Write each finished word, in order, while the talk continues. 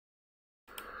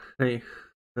Hey,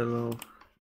 hello.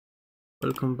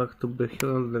 Welcome back to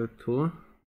Beholder 2.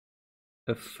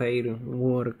 A fair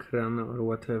work run or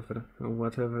whatever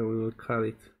we will call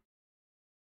it.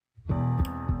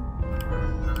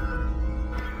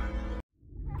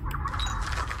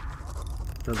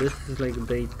 So this is like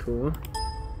day 2.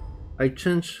 I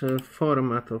changed the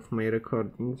format of my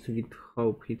recordings with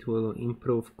hope it will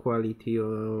improve quality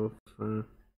of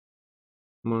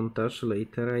montage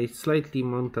later. I slightly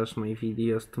montage my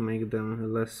videos to make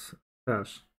them less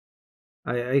trash.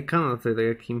 I cannot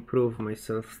like improve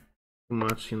myself too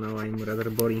much, you know, I'm a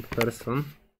rather boring person.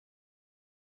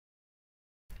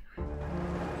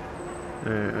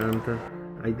 And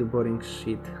I do boring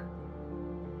shit.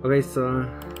 Okay, so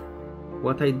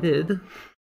what I did,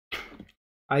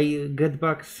 I get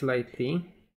back slightly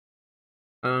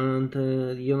and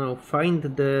you know, find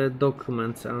the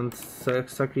documents and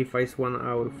sacrifice 1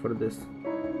 hour for this.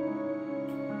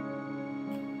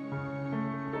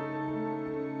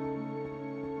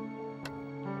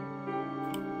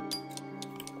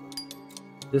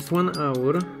 This 1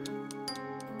 hour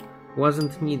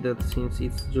wasn't needed since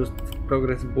it's just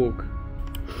progress book.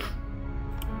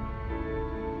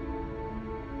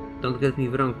 Don't get me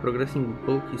wrong, progressing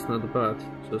book is not bad,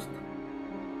 just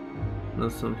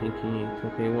not something you need.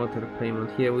 Okay, water payment.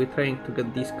 Here we're trying to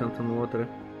get discount on water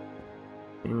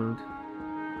payment.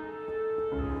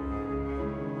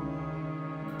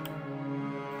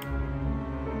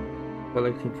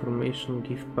 Collect information,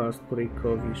 give pass to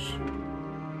Reykjavik.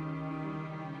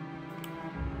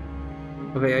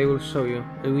 Okay, I will show you.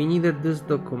 We needed these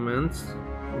documents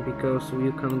because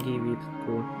you can give it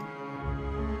to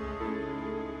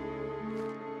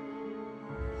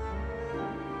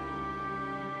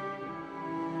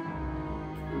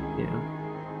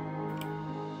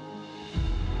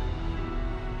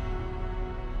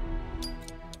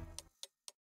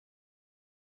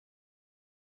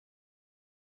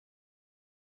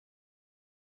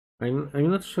I'm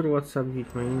not sure what's up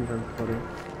with my inventory.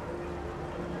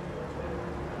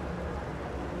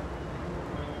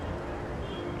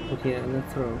 Okay,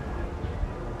 let's roll.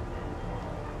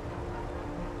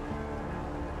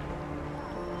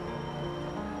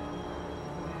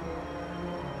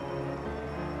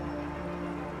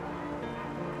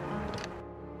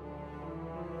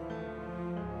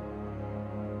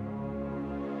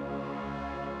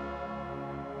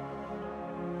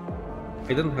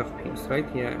 I don't have pins, right?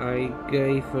 Yeah, I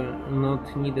gave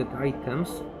not needed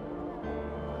items.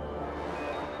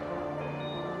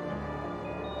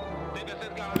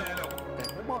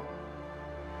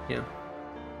 Yeah.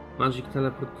 Magic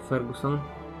teleport to Ferguson.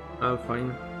 All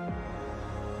fine.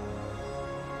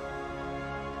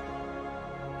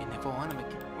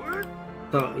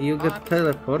 So you get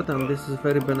teleport, and this is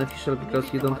very beneficial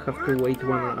because you don't have to wait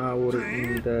 1 hour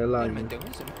in the line.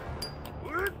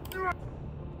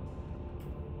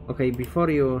 Okay, before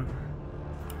you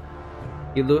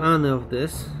do any of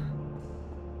this,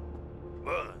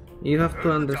 you have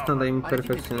to understand I'm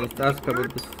perfectionist. Ask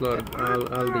about this floor,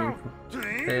 all the info.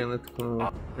 Okay,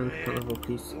 and Convo,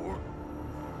 please.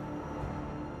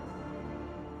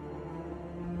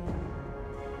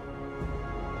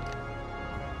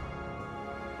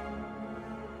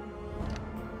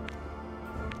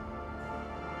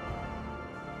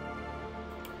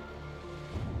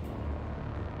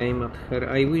 Aim at her.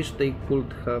 I wish they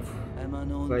could have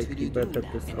slightly better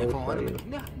this outlier.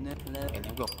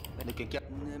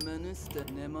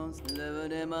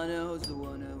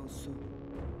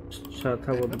 Chat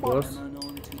about boss.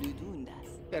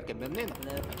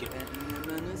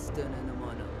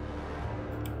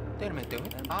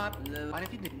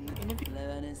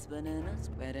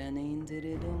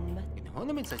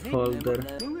 Folder.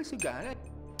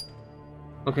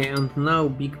 Okay, and now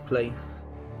big play.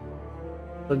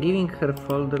 So giving her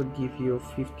folder give you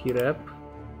 50 rep.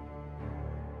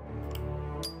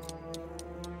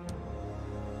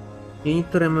 You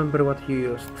need to remember what you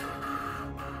used.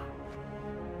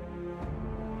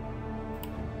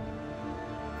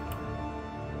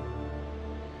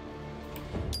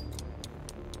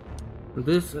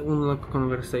 This unlock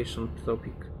conversation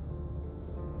topic.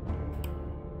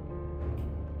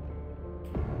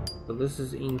 So this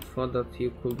is info that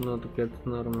you could not get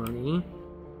normally.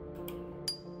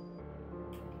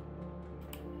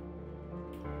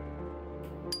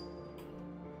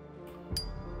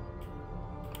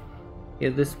 Yeah,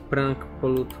 this prank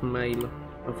pollute mail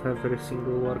of every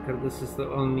single worker. This is the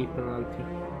only penalty.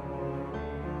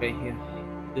 Okay, here.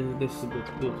 This is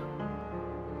good.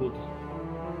 Good.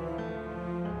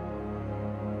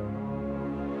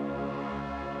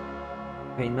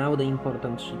 Okay, now the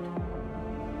important shit.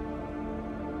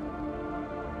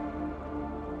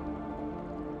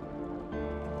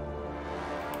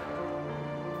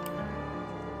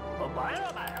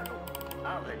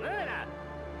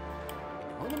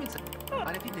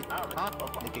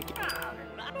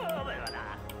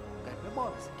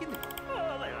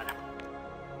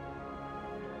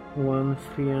 One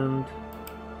friend.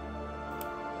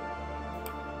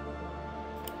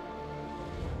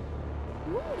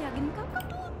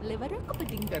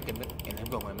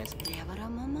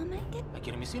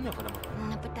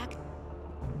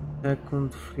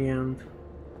 Second friend.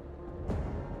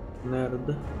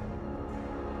 Nerd.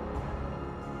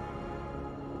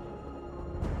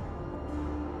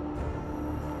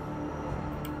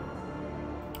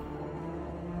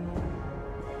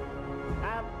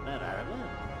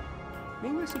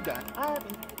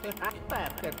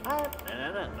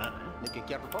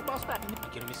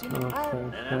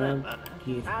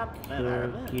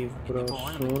 Give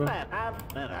brochure.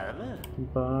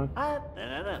 Back.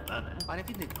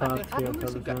 Patriot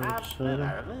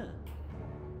Adventure.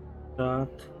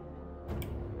 Chat.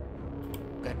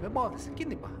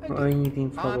 I need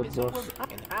info about boss.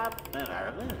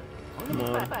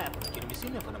 More.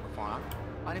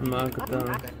 Magda.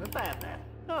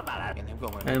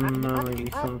 Emma, maybe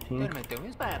something.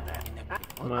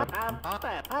 Mark.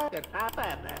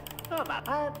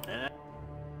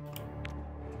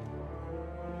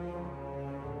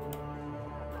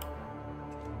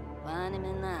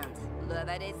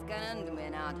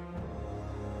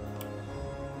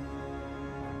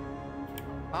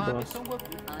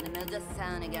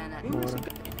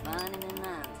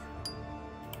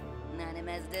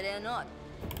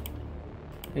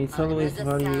 It's always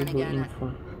valuable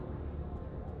info.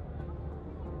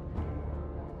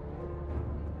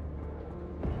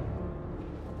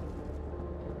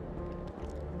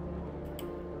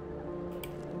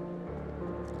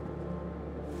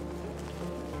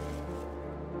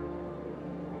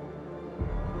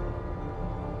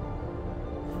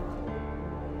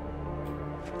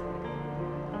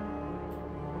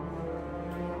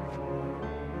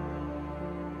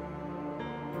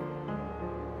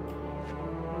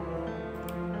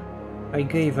 I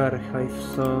gave archive,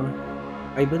 so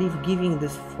I believe giving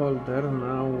this folder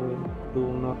now will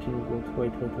do nothing good.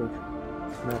 Wait.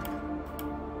 Net.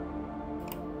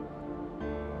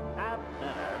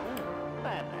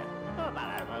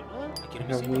 I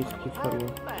have whiskey for you.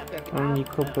 Only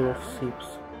couple of sips.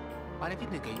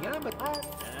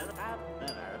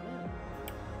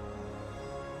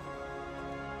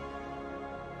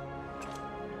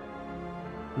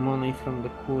 Money from the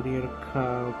courier,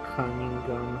 Carl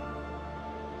Cunningham.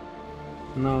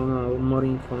 No, more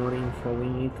info. We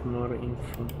need more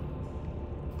info.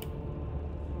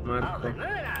 Marco.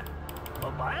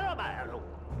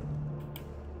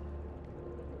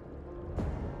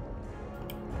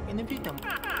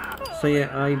 So yeah,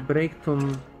 I break to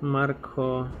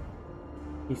Marco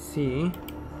PC.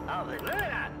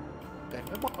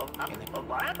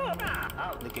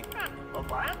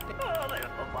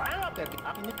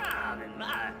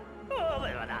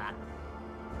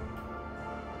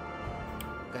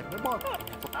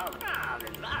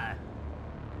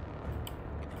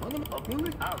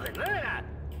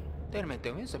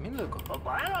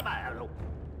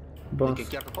 Boss.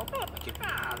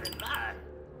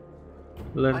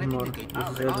 Learn more. This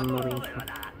is even more info.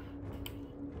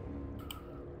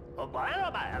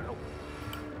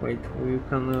 Wait, we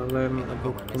can learn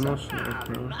about promotion right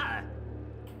now.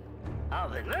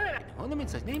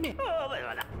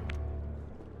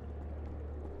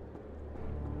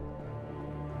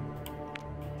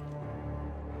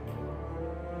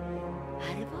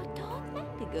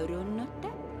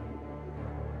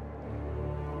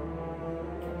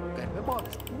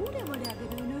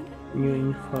 New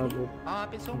info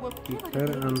about Peter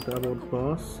and about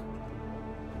boss.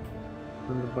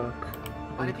 And back.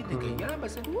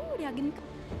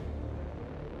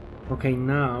 Okay,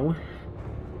 now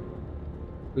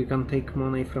we can take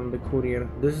money from the courier.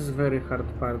 This is very hard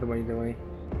part, by the way.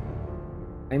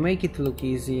 I make it look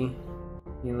easy,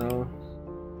 you know.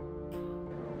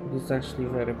 It's actually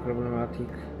very problematic.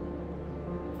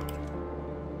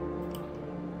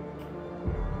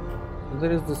 So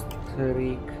there is this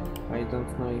trick. I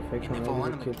don't know if I can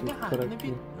execute it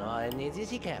correctly.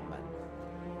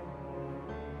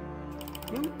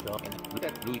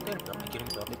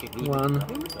 One,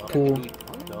 two.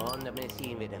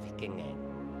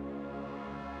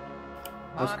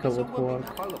 Ask about work.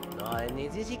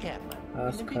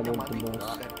 Ask about the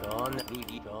boss.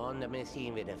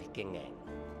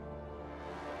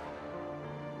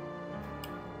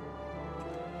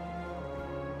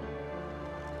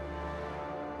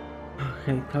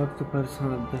 Okay, talk to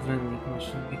person at the vending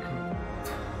machine. Become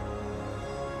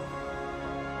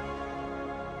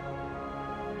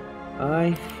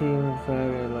I feel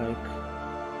very like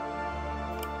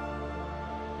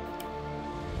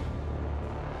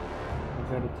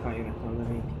very tired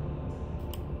already.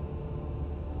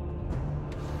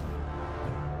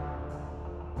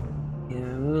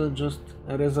 Yeah, we'll just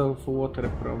resolve water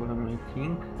problem, I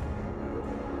think.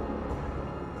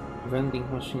 Vending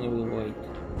machine will wait.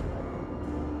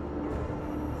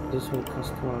 This will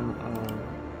cost 1 hour.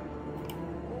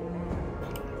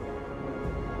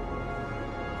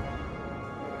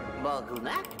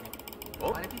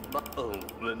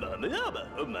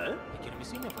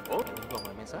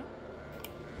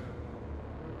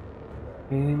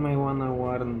 Maybe I wanna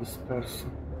warn this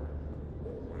person.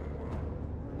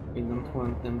 I don't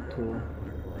want them to.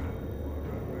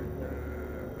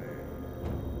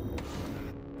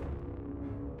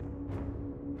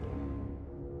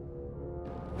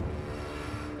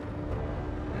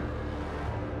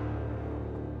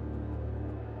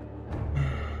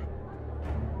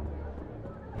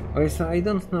 Okay, so I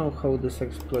don't know how this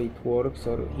exploit works,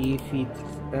 or if it's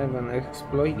even an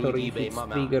exploit, or if it's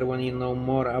triggered when you know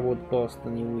more about boss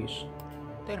than you wish.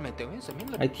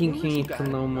 I think you need to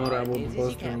know more about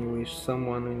boss than you wish.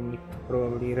 Someone will need to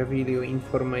probably reveal you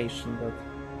information that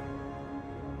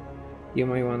you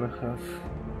might wanna have.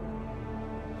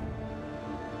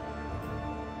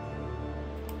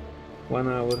 One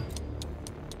hour.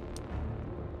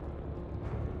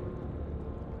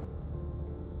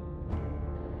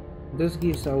 This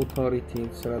gives authority,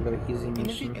 it's rather easy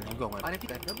mission.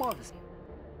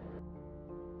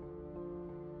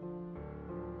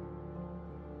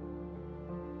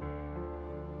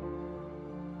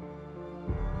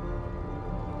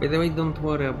 By the way, don't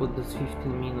worry about this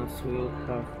 15 minutes, we will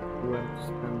have where to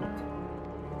spend it.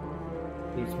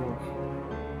 Please move.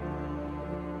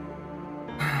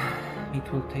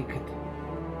 It will take it.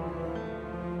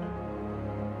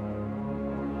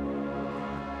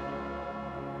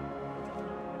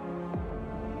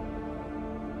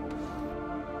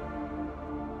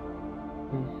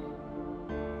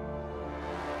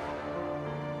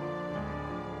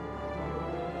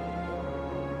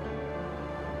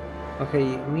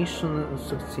 Okay, mission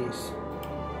success.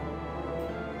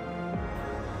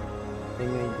 I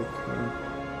made it.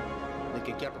 Thank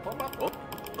you.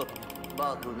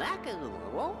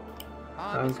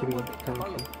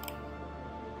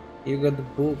 You got a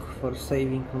book for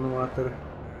saving on water.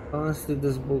 Honestly,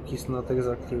 this book is not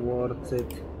exactly worth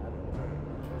it.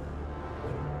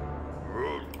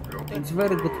 It's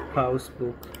very good pause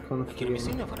book,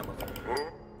 confusing.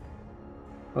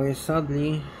 Okay,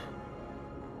 sadly,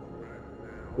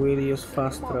 we'll use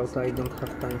fast route. I don't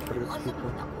have time for these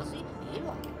people.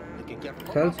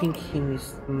 Helping him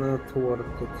is not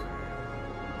worth it.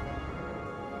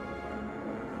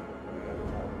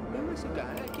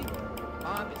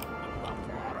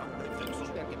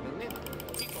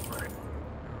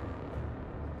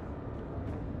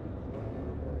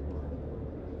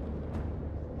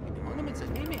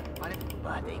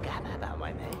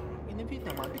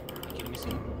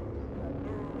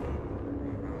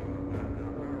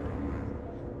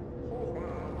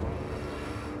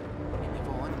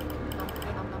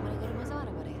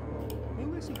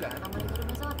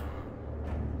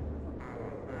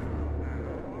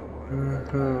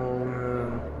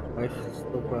 I should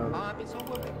stop out.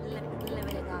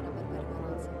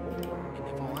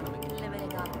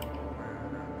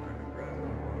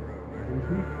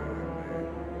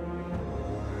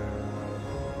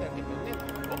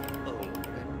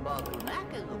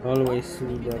 Always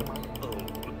leader.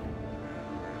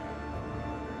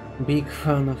 Big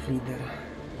fan of leader.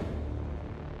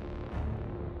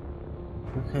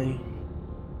 Okay.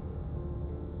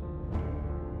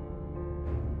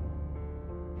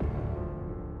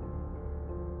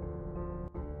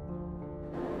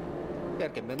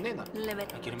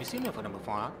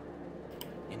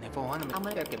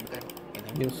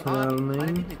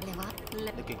 Username.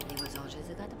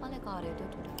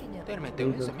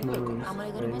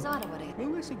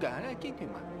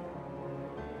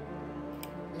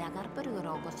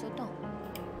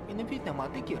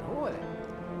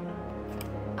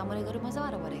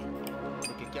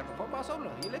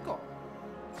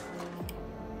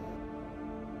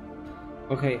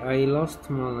 Okay, I lost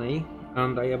money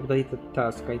and I updated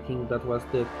task. I think that was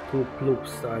the 2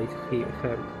 ploops I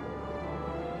heard.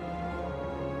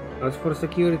 As for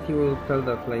security, we'll tell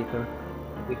that later.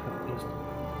 We have things to do.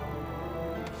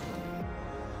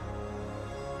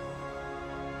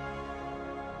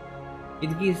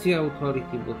 It gives you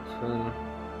authority, but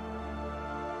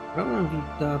problem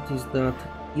with that is that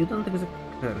you don't exactly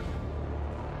care.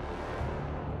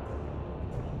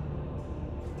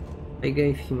 I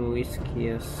gave him whiskey,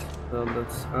 yes, so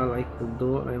that's all I could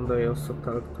do, and I also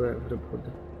talked to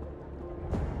everybody.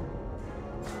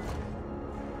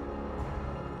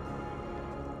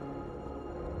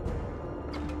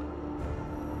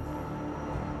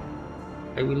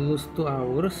 I will lose 2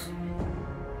 hours.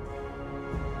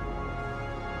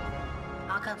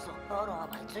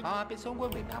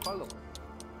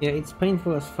 Yeah, it's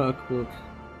painful as fuck, but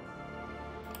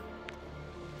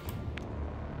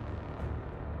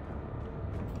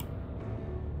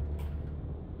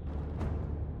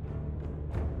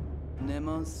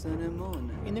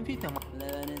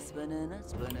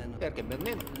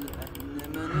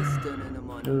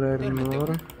learn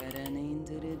more.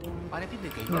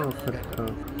 Oh, for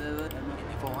fuck.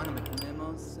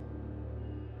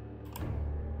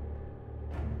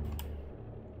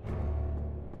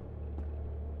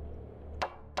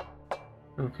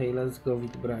 Okay, let's go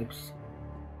with bribes.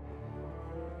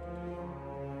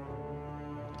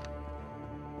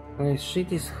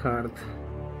 Shit is hard.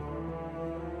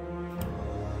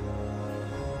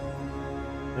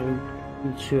 I'll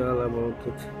teach you all about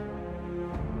it.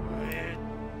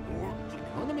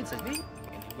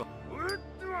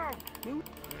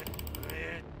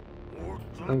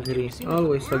 Agree.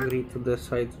 Always agree to the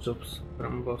side jobs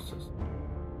from bosses.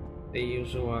 They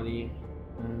usually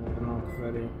not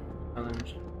very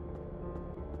challenging.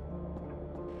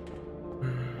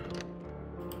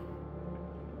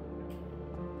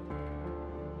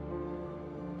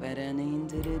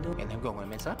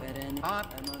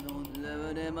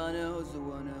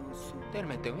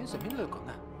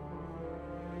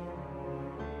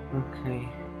 Okay.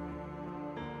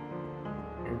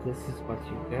 And this is what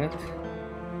you get.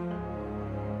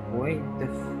 Wait the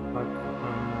fuck.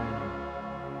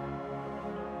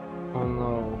 Oh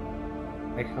no.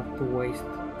 I have to waste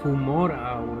 2 more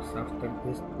hours after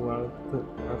this 12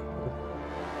 after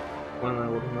 1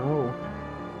 hour. No.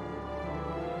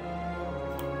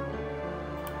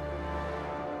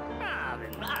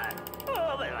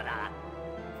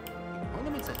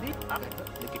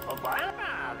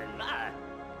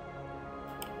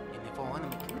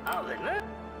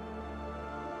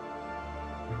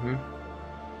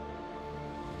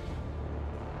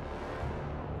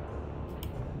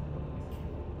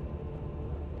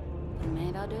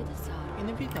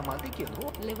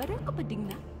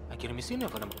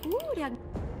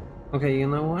 Okay, you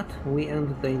know what? We end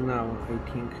the day now, I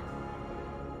think.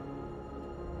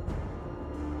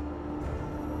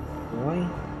 Why?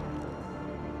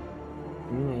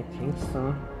 I think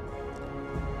so.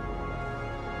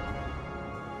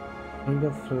 End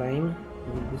of flame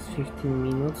with this 15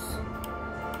 minutes.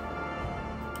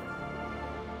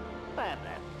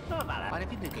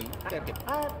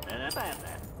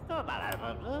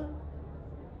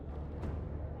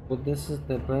 But this is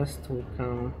the best we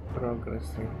can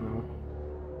progress right now.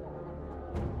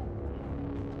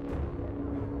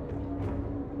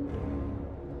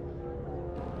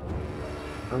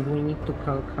 And we need to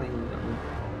call Kain down.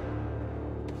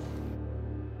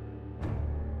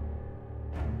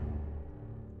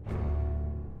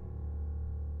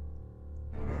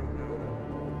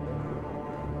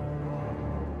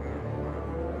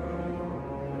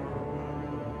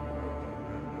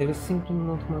 There is simply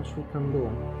not much we can do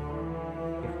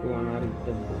if we wanna read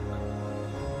the book.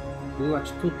 We watch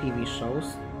 2 TV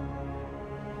shows.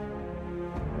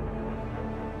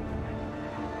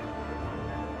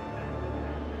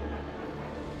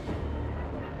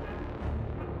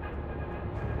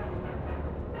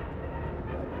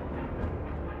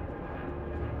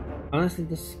 Honestly,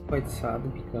 this is quite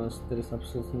sad because there is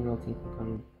absolutely nothing we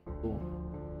can do.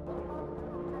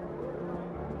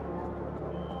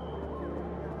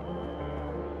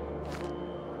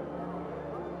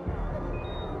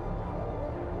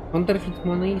 Counterfeit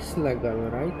money is legal,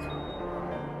 right?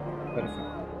 Perfect.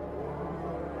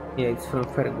 Yeah, it's from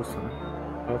Ferguson.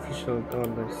 Official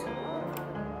orders.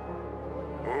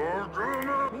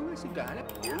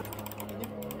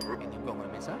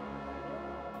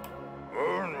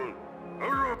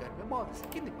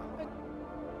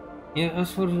 Yeah,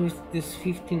 as for this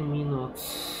 15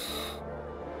 minutes...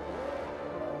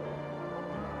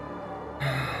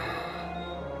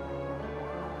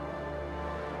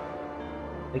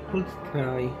 I could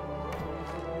try.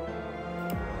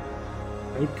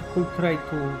 I could try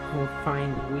to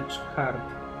find which card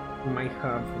might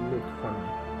have looked for me.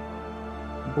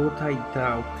 But I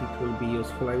doubt it will be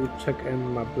useful. I would check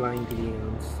Emma blindly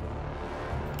and...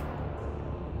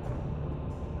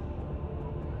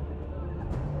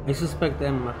 I suspect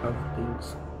Emma have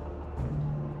things.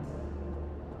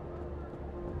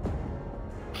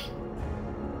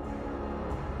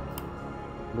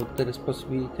 But there is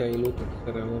possibility I looted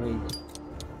her already.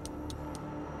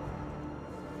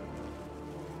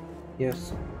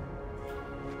 Yes.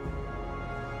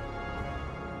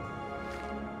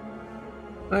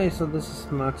 Okay, so this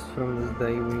is max from this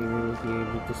day. We will be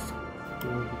able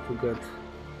to get.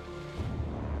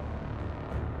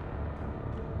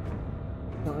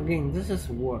 So again, this is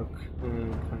work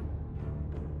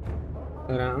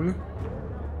run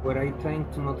where I trying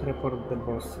to not report the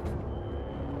bosses.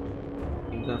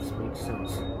 If that makes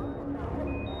sense.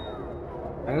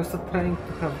 I also trying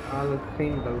to have all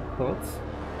Heimdall codes,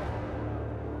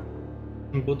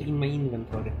 but in my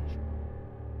inventory.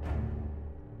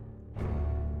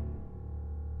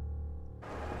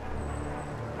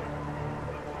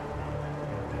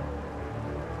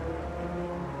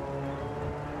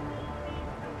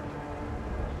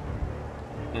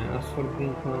 As for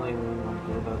Green One, I will not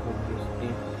do that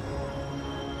obviously.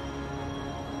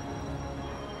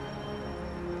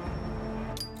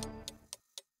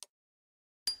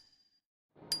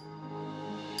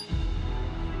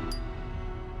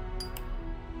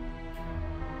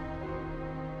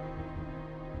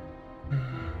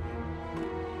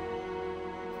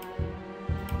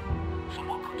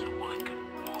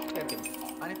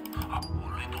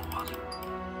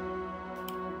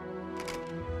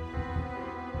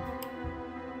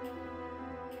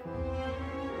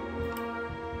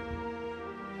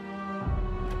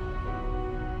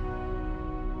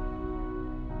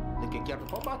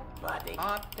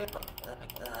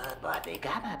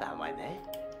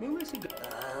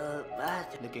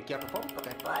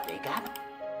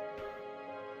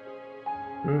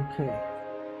 Okay.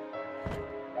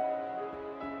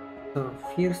 So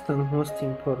first and most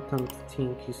important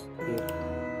thing is here.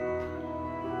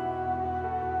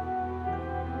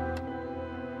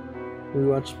 We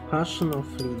watch Passion of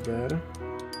Leader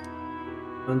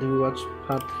and we watch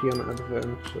Patreon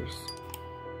Adventures.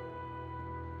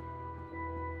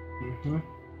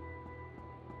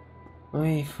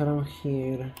 Okay, from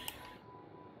here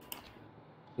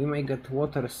we may get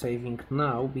water saving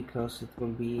now because it will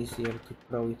be easier to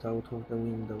throw it out of the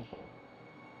window.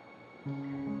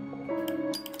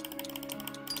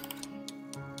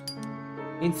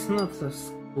 It's not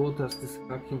as good as this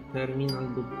hacking terminal,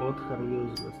 but both are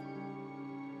useless.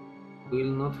 We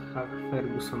will not hack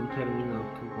Ferguson terminal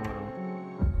tomorrow.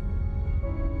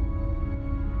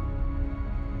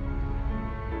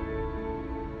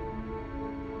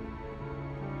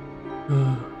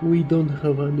 We don't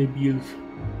have any bills.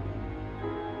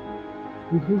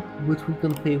 But we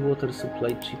can pay water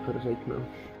supply cheaper right now.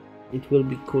 It will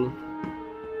be cool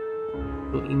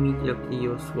to immediately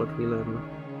use what we learn.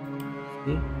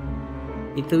 See?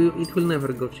 It will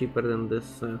never go cheaper than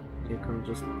this. You can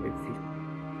just pay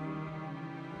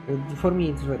 50. For me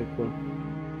it's very cool.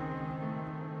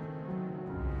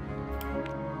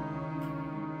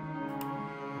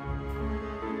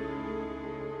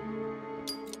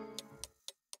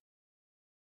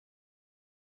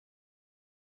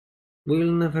 We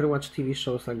will never watch TV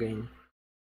shows again.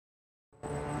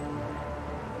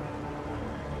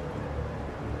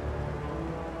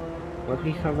 What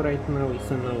we have right now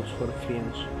is an ouch for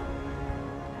Fringe.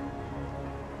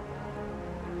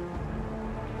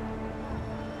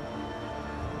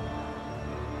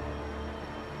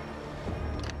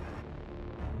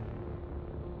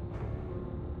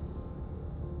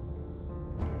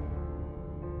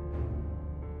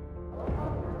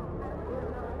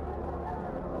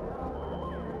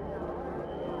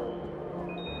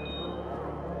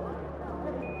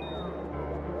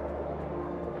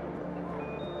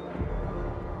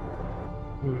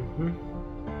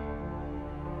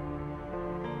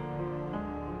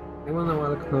 I wanna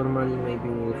walk normally, maybe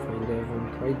we'll find the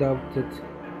event. I doubt it.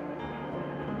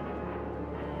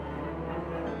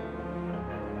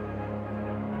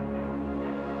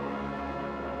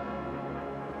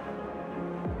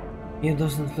 It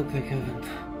doesn't look like event.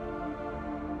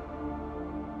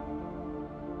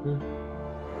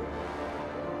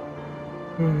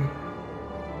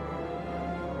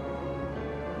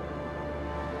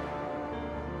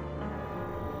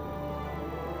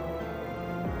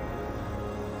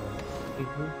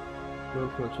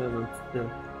 Not much event still.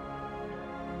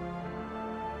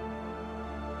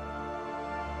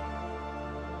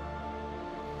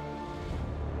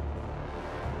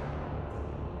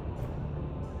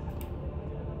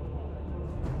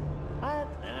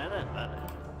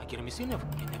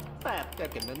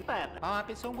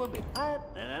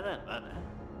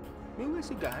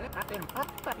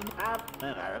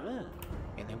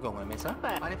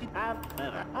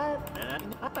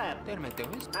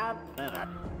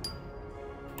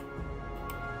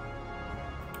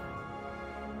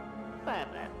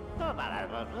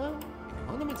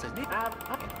 Onu mensaje.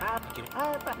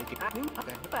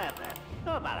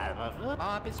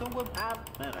 Pessoal,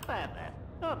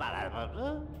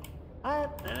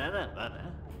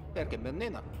 perché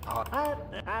menina?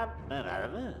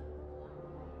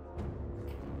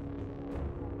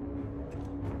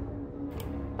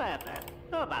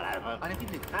 Ana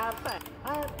fitli.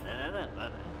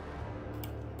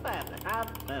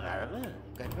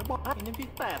 Kan bebo ini fit.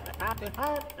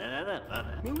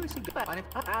 Mewah sih. Ana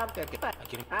perché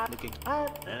akhirnya lagi.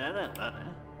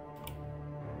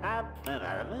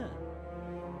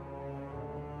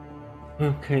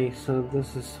 Okay, so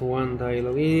this is one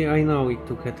dialogue. I know it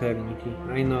took eternity.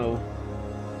 I know.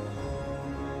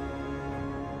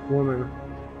 Woman.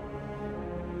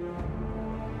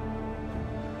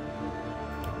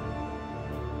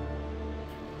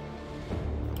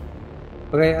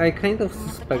 Okay, I kind of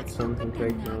suspect something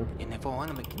right now. Ini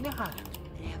fotonya begini hal.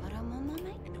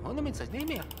 Onu mensaje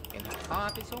ni ya. Ini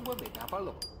pessoal gue beda apa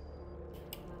lo?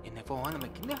 Ini fotonya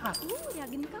begini hal.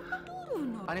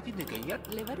 Ana fitli kayak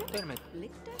termet.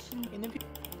 Ini fit.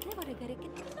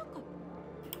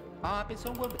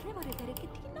 Pessoal gue.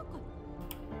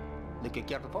 Lagi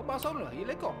kira apa pasal lo?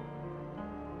 Ini kok.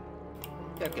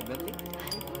 Perché belli?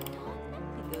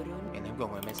 Ini gue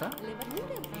mau mensaje.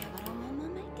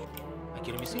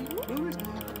 Akhirnya misi, lewis,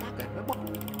 kan bebo,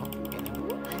 ini kan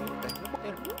bebo,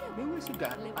 lewis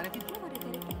juga, ana fit.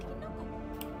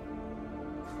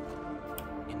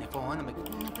 Ini fotonya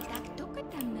begini.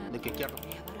 Lagi kira.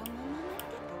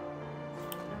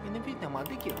 Ini fit nama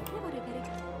dikir.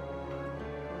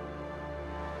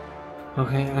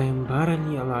 Okay, I am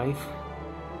barely alive,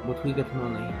 but we get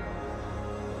money.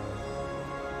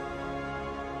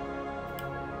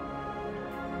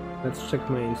 Let's check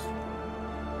mails.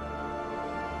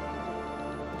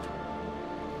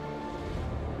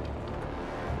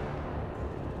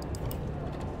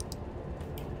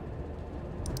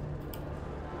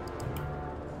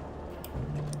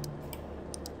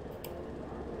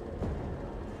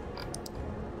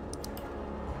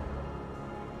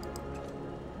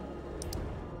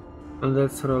 And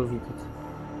let's roll with it.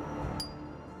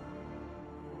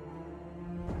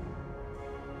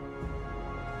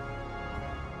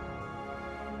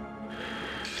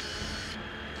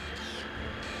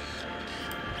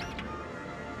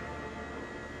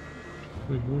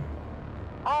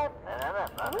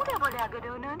 Udah boleh agak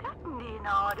dona di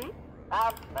nari.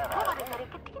 Kau ada dari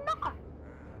ketikin nak?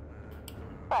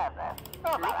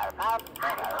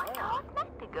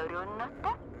 Nanti garun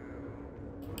nata.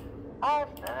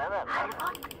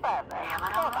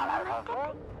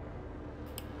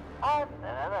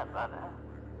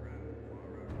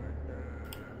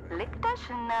 Likta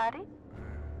shenari.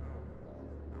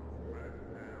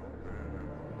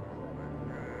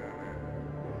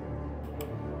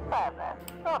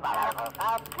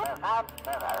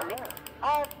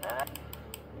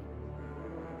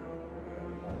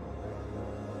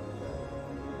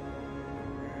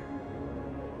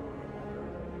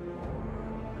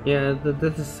 Yeah,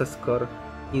 this is a score,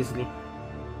 easily.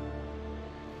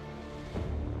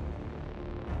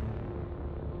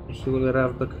 He will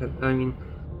have the, I mean,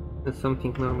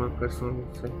 something normal person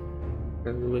would say,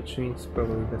 which means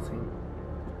probably the same.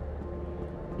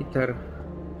 Peter.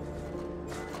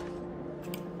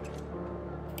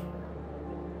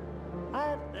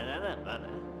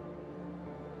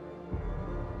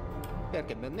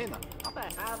 Perché menina?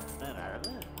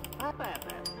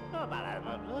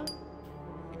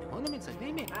 Onu mensaje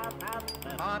değil mi?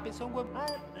 Pessoal gue.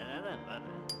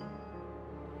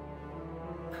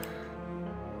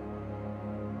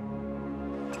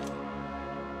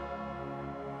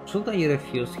 Should I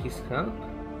refuse his help?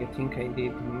 You think I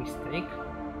did a mistake?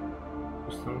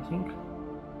 Or something?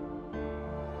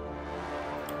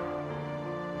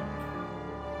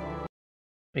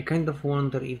 I kind of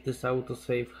wonder if this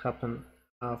autosave happened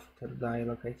after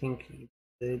dialogue. I think it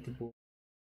did, but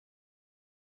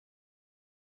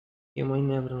you might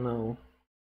never know.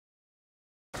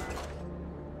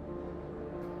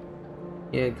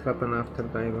 Yeah, it happened after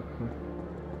dialogue.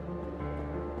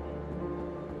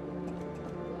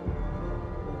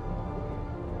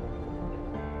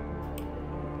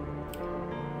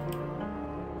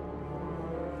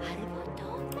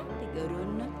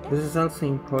 This is also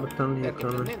important, you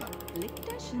can...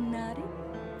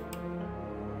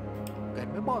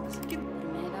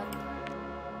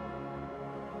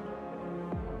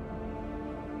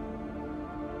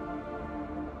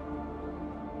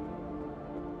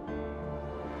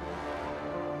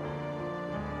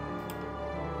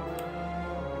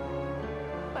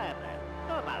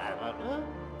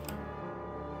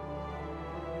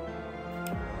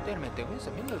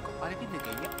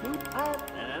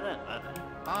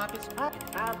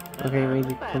 Okay,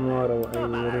 maybe tomorrow I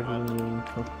will reveal new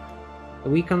info.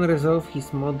 We can resolve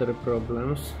his mother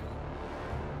problems.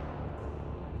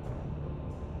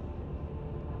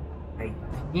 I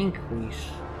think we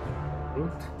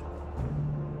should.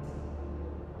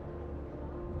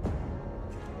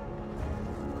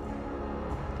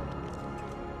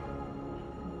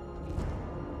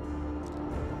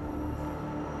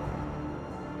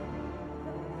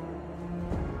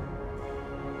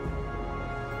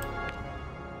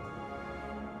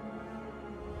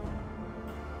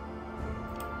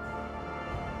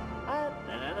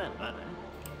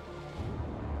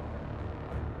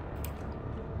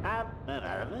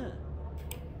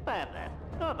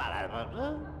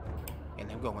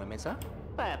 And I'm going to miss her.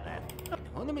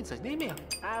 On the miss name here.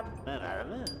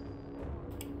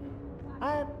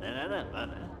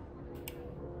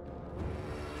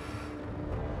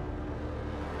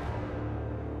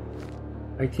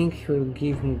 I think he'll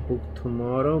give me book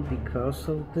tomorrow because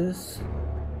of this.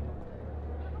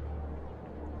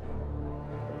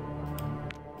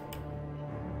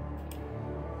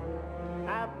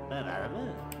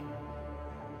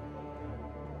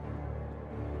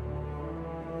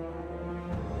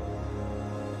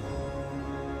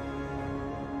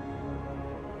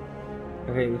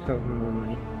 Okay, we have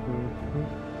money.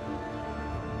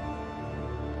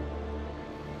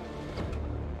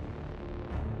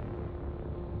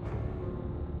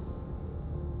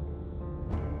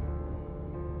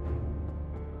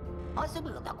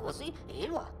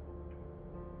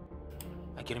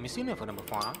 I get a missing for number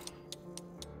 4.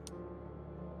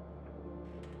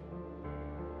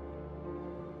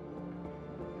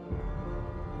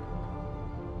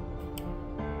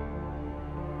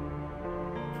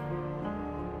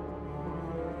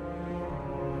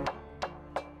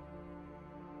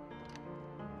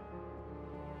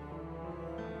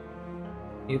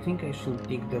 You think I should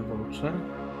take the voucher?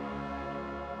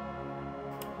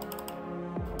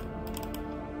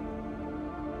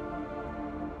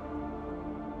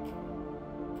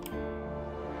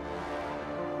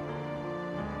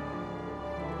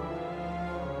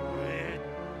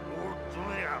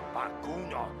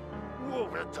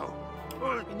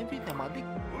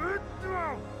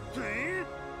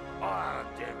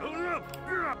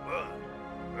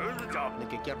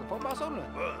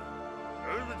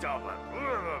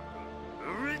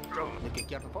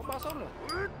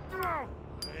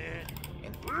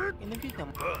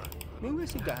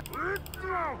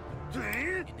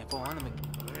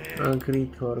 Agree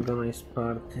to organize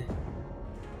party.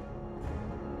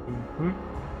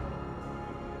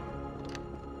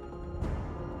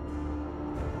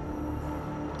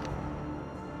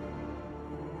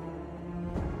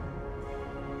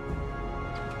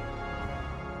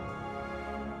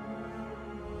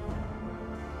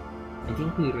 I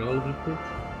think we rolled with it.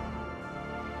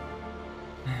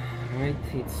 Right,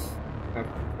 it's hard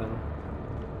to tell.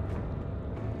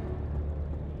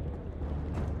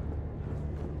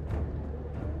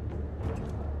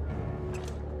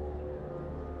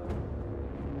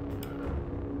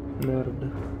 Nerd.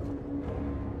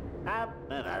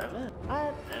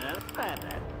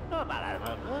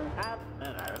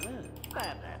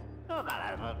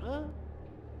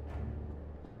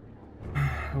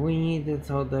 We need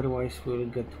it, otherwise we'll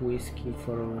get whiskey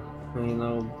for, you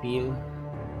know, bill.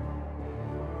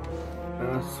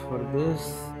 As for this,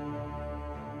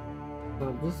 so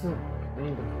this is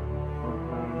kind of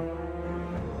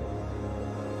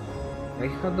I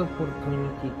had the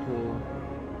opportunity to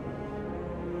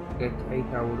get 8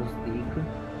 hours dig.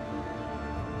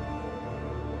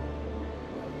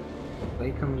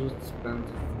 I can just spend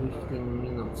 15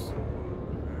 minutes.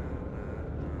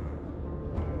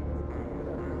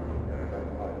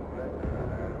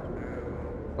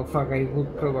 Oh fuck, I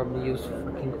would probably use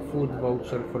fucking food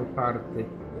voucher for party.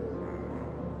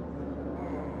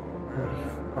 Holy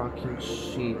fucking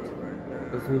shit.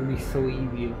 This will be so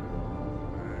evil.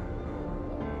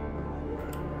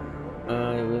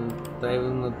 I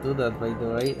will not do that, by the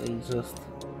way. I just,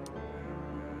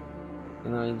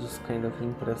 you know, it's just kind of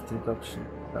interesting option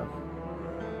stuff.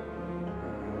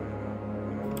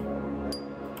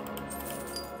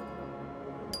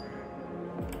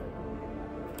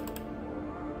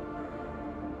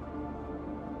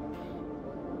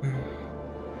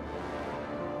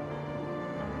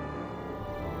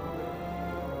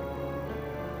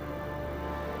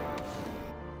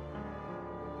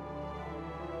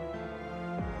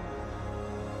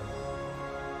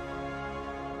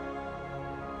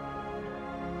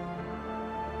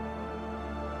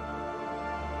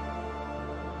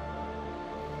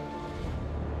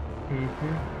 We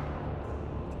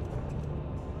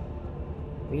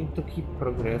need to keep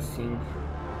progressing.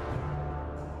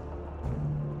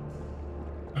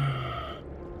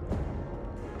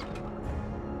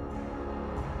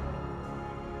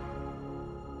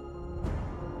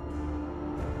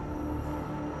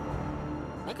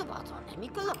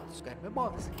 Scherme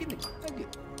boven, kinderen, en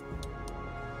dit.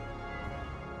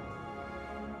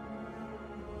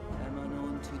 I'm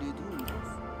on to the doings.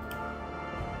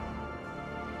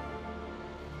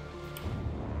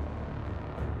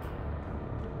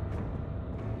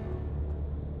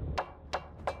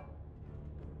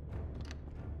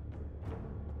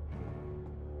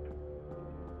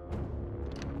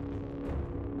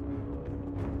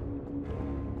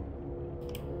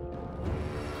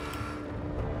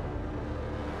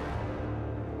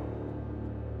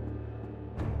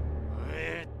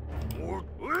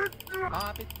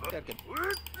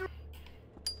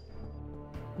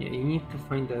 Yeah, you need to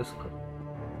find the escort.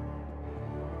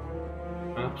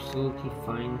 Absolutely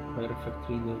fine,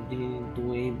 perfectly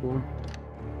doable.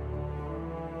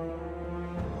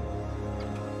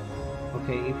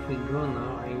 Okay, if we go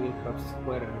now, I will have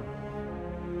square.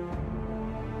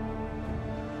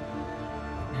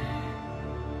 I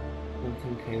don't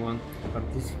think I want to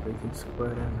participate in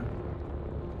square.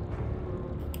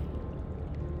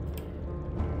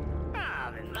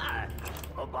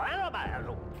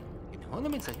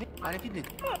 Ornaments, I did.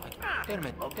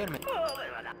 Termin.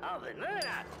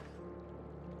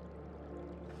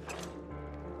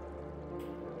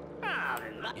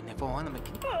 In the ornament.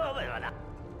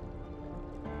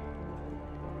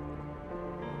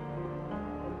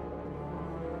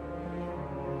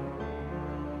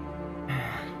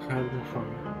 Try the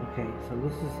phone. Okay, so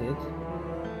this is it.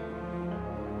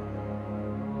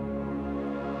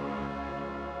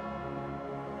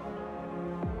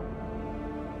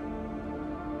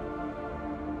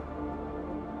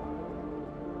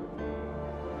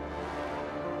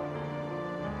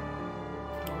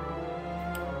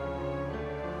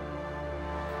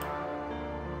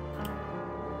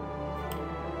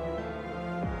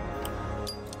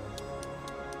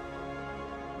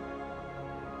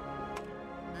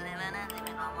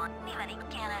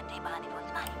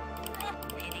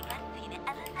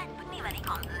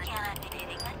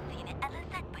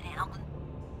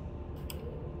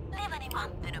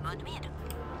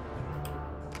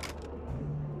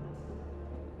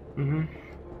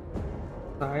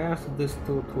 So I asked this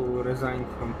to resign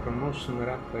from promotion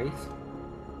rat race.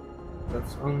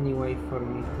 That's only way for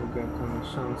me to get any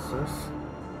chances.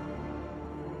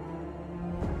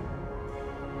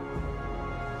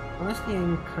 Honestly,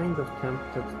 I'm kind of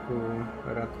tempted to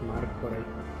rat mark, but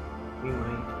we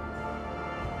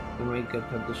might get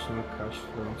additional cash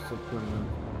from supplement.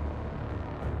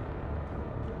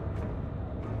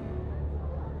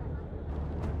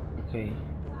 Okay.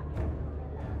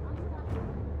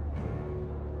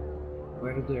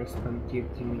 Where do I spend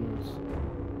 30 minutes?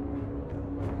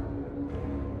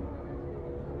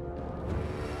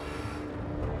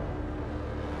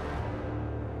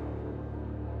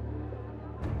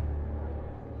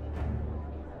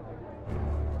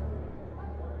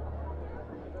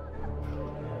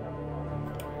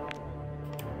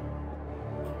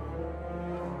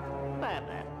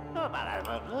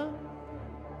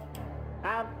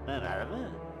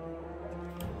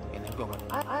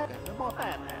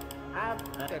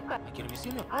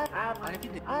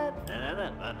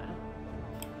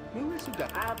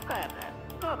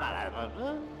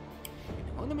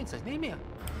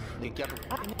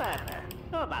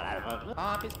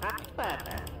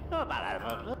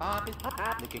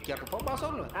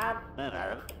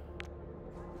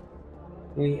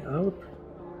 Way out?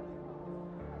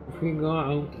 If we go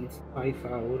out, it's 5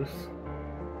 hours.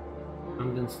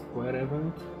 And then square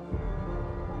event.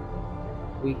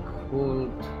 We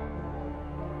could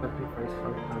sacrifice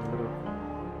 500.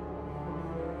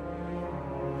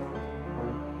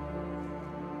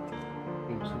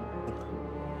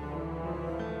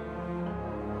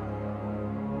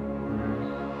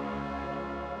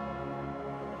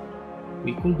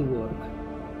 We could work.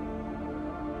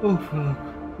 Oh fuck.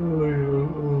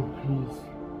 Oh please.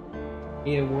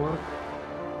 Yeah, work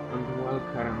and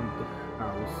walk around the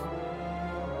house.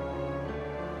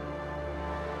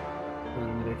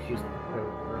 And refuse to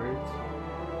help, right?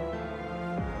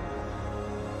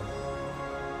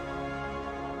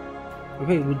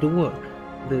 Okay, we do work.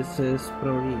 This is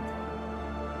pro read.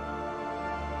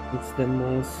 It's the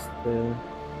most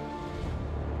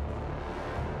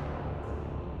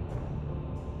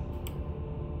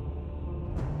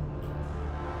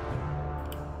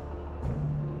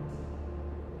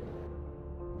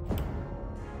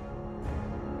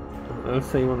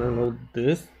Also I wanna load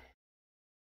this.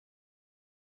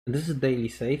 This is daily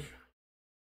save.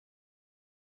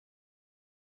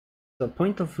 The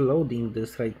point of loading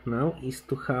this right now is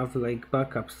to have like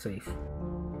backup save.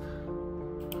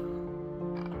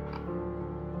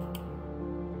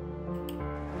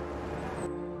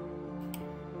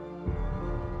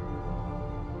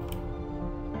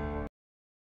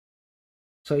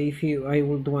 So if I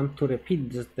would want to repeat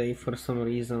this day for some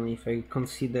reason, if I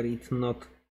consider it not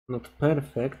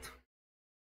perfect,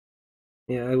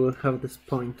 yeah, I will have this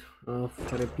point of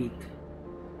repeat.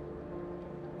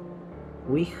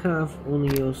 We have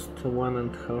unused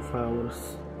 1.5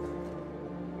 hours.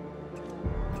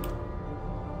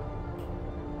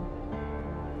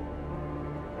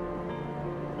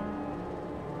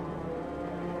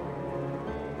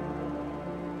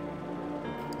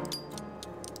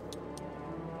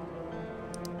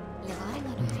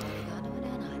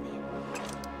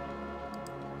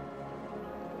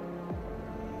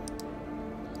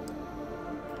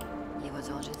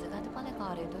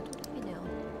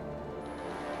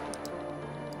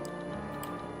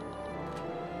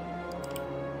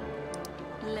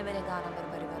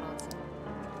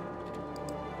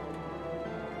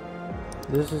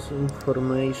 This is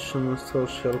information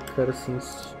social care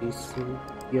since she's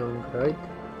young, right?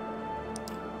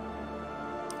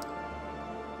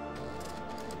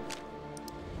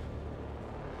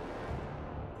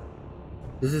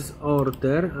 This is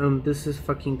order and this is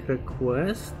fucking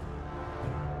request?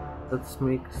 That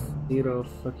makes zero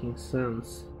fucking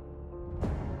sense.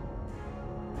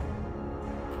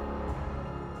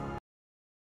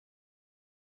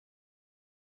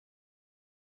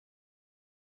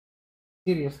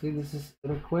 Seriously, this is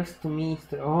request to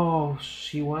minister. Oh,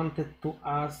 she wanted to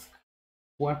ask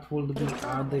what would be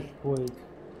adequate.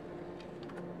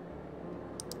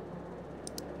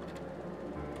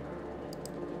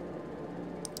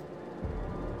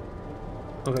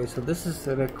 Okay, so this is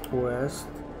a request.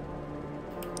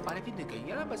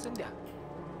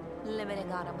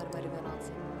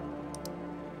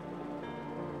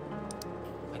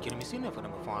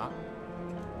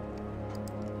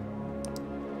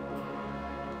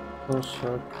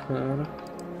 Social care.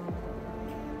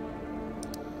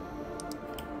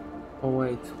 Oh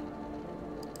wait.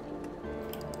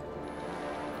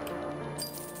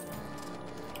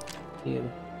 Here.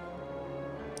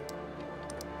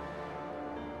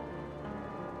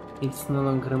 It's no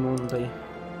longer Monday.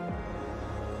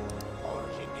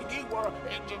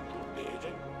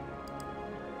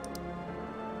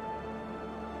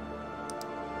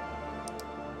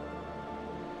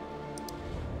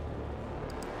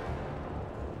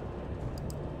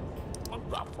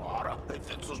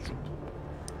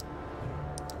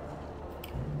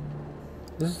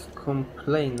 This is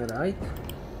complain, right?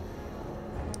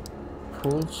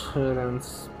 Culture and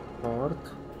sport.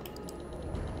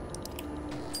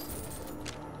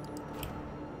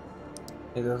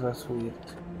 It was weird.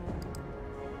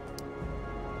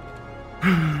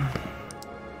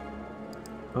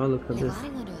 Oh, look at this.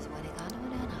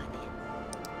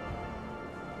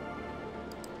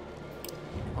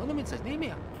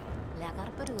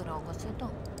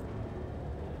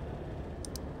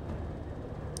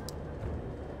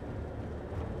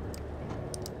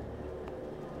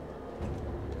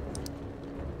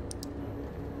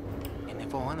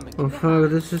 Oh fuck,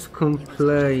 this is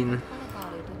complain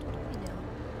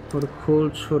for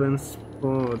culture and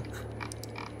sport.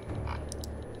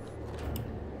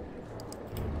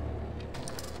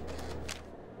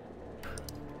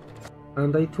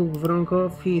 And I took wrong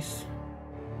office.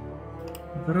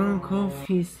 Wrong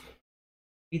office.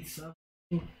 It's a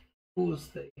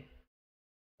Tuesday.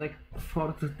 Like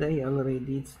 4th day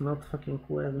already. It's not fucking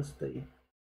Wednesday.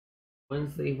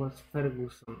 Wednesday was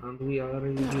Ferguson and we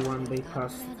already one day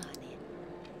past.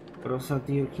 Rosa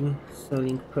Duki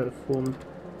selling perfume.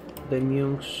 The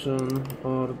Myung-shun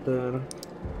order.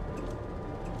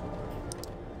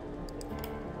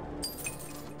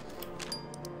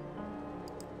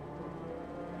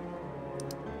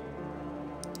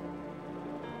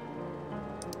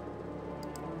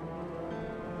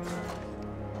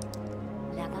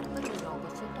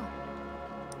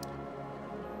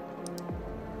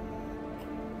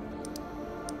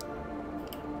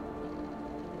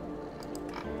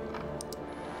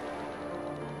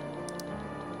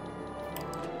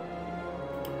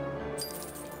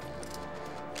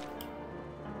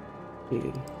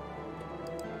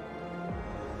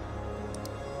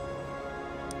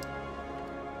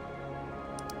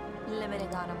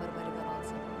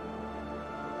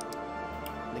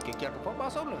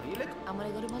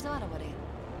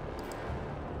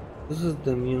 This is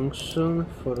the Myung-shun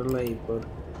for labor.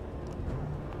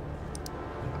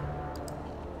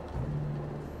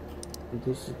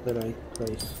 This is the right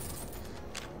place.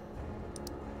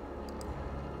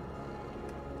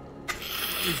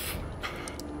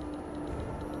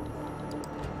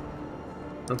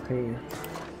 Okay.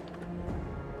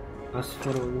 As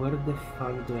for where the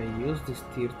fuck do I use these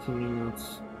 30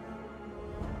 minutes?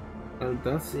 Well,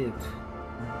 that's it.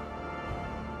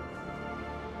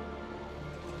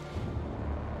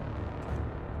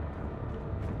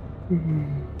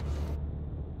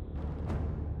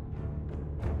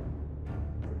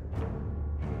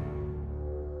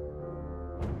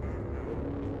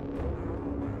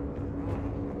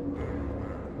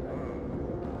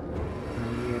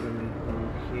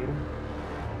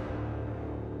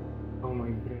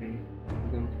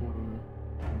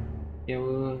 I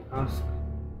will ask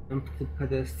empty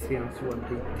pedestrians what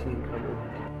they think about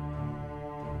it.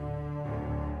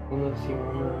 Unless you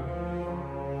wanna...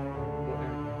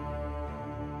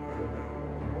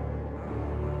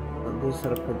 These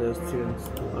are pedestrians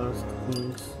to ask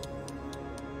things.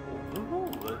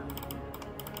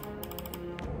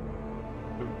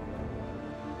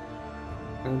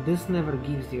 And this never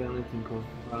gives you anything of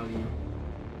value.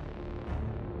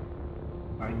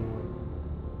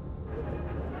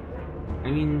 I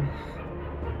mean,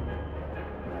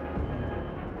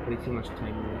 pretty much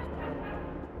time left.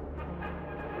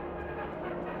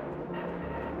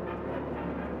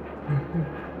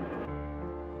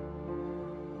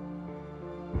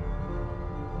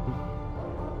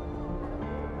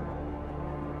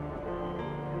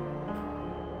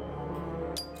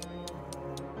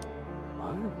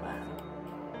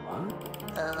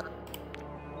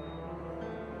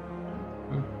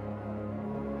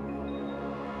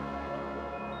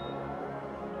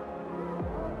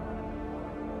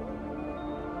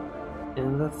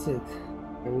 And that's it.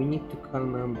 And we need to call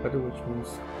number, which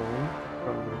means home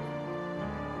progress.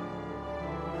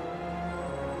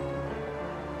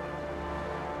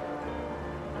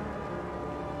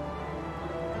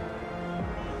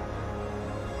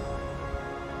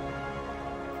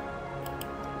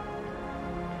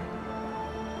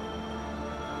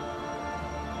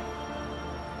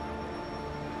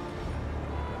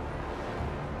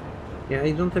 Yeah,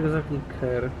 I don't exactly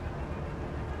care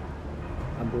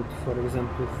about, for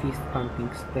example, fist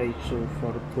pumping stage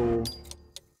for two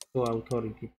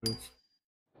authority points.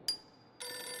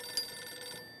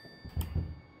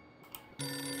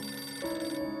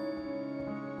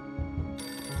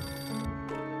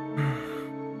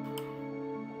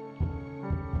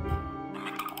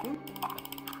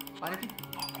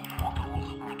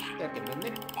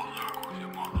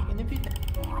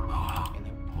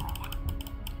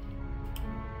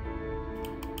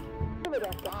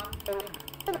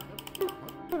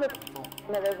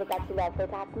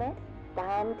 Attachment,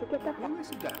 bahan tiket apa?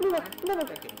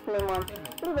 Lemon,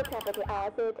 liver fatty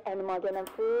acid and marginal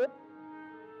food.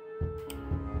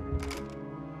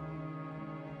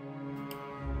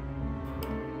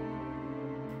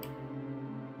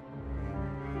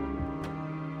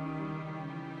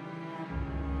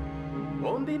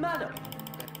 Bombi malo.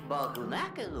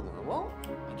 Bagunaka lumo.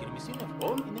 Aquele me ensina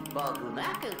bombi, né?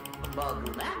 Bagunaka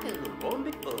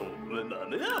bombi. Nada.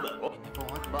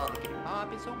 Bombi. Ah,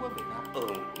 pessoal bombi, não.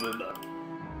 Nada.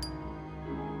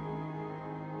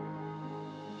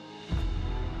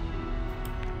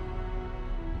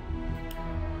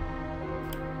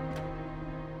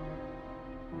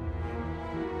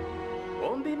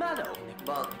 Bombi malo.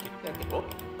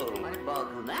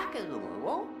 Bagunaka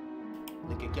lumo.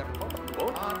 Lagi kira apa?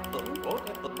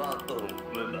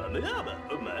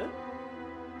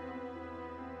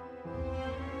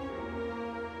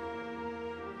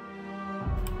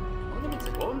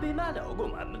 Bombi mana? Aku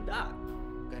mana dah?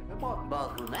 Kan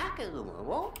bagu nak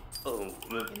rumah,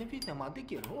 ini kita mati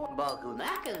kira. Bagu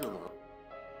nak rumah.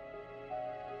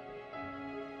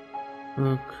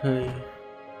 Okay.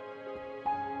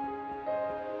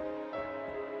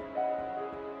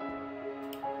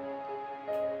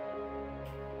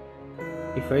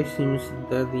 If I seems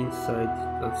dead inside,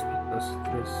 that's because it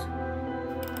is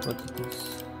what it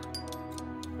is.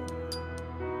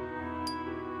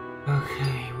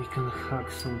 Okay, we can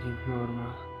hack something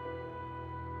normal.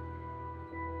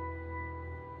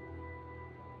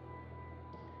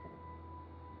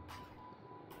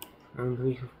 And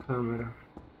we have camera.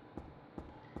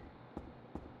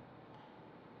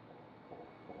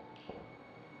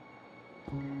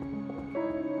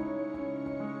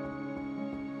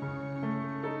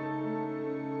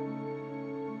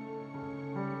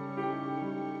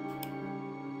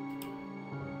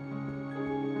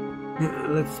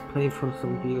 Let's pay for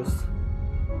some bills.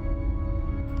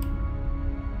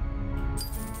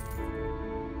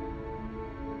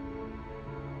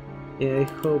 Yeah, I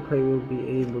hope I will be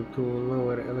able to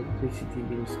lower electricity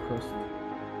bills cost,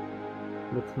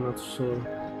 but not sure.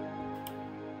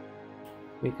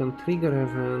 We can trigger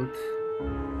event.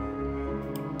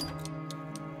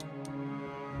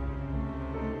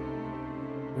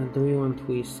 Do we want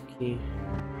whiskey?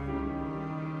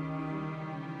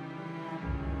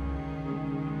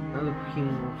 Help him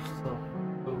of stuff.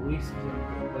 For whiskey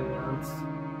and events.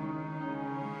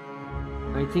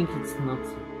 I think it's not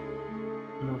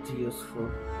useful.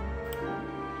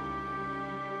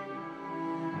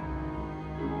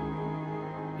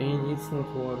 And it's not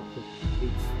worth it.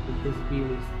 This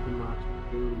bill is too much.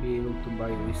 We will be able to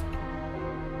buy whiskey.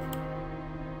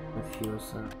 A few,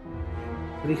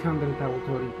 300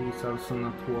 authority is also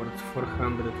not worth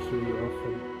 400 he will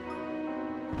offer.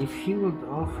 If he would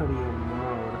offer you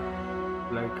more,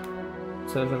 like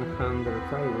 700,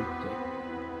 I would take.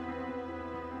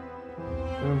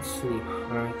 And sleep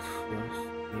right first.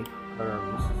 Make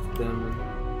paralysis demon.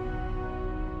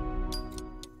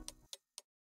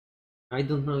 I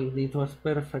don't know if it was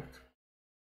perfect.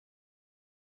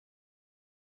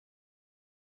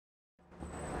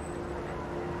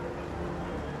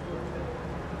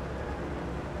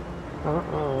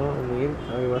 Weird.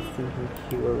 I was thinking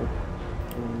he will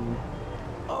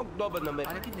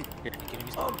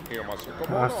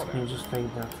ask me just like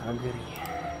that. Agree.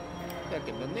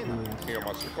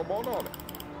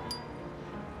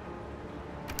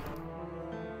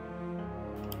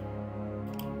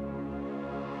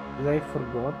 Did I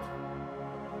forgot?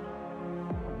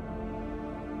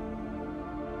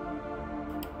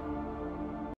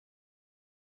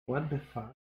 What the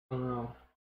fuck? Oh no.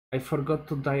 I forgot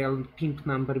to dial pimp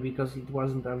number because it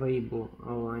wasn't available.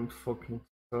 Oh, I'm fucking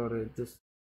sorry. This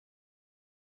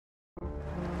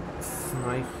is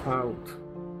my fault.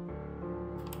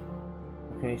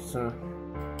 Okay, so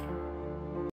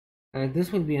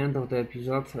this will be end of the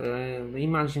episode.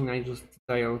 Imagine I just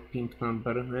dial pimp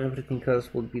number. Everything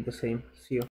else would be the same. See you.